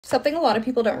Something a lot of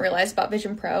people don't realize about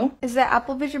Vision Pro is that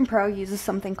Apple Vision Pro uses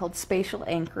something called Spatial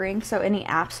Anchoring, so any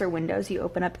apps or windows you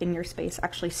open up in your space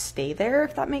actually stay there,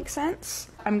 if that makes sense.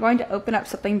 I'm going to open up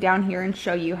something down here and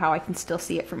show you how I can still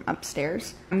see it from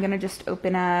upstairs. I'm going to just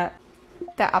open up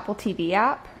the Apple TV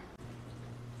app.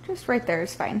 Just right there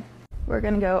is fine. We're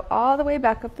going to go all the way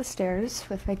back up the stairs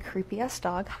with my creepy ass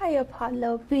dog. Hi,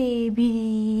 Apollo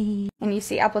baby. And you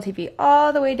see Apple TV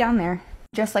all the way down there.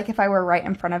 Just like if I were right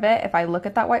in front of it, if I look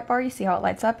at that white bar, you see how it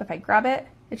lights up? If I grab it,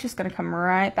 it's just gonna come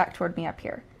right back toward me up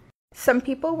here. Some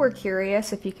people were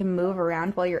curious if you can move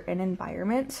around while you're in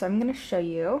environment, so I'm gonna show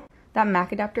you. That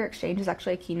Mac adapter exchange is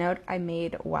actually a keynote I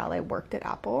made while I worked at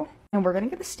Apple. And we're gonna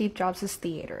go to Steve Jobs'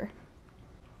 theater.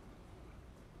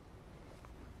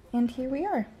 And here we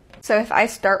are. So if I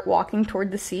start walking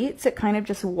toward the seats, it kind of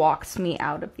just walks me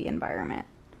out of the environment.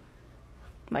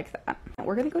 Like that.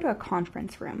 We're gonna go to a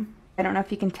conference room. I don't know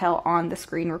if you can tell on the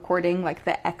screen recording like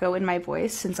the echo in my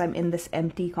voice since I'm in this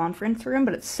empty conference room,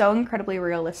 but it's so incredibly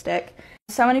realistic.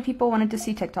 So many people wanted to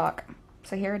see TikTok,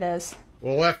 so here it is.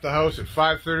 Well, left the house at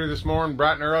 5:30 this morning,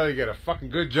 bright and early, get a fucking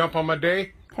good jump on my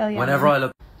day. Hell yeah. Whenever I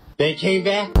look, they came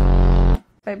back.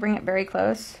 If I bring it very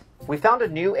close. We found a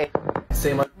new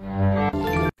same.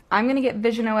 I'm gonna get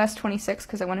Vision OS 26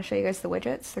 because I want to show you guys the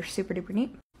widgets. They're super duper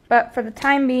neat. But for the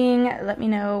time being, let me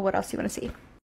know what else you want to see.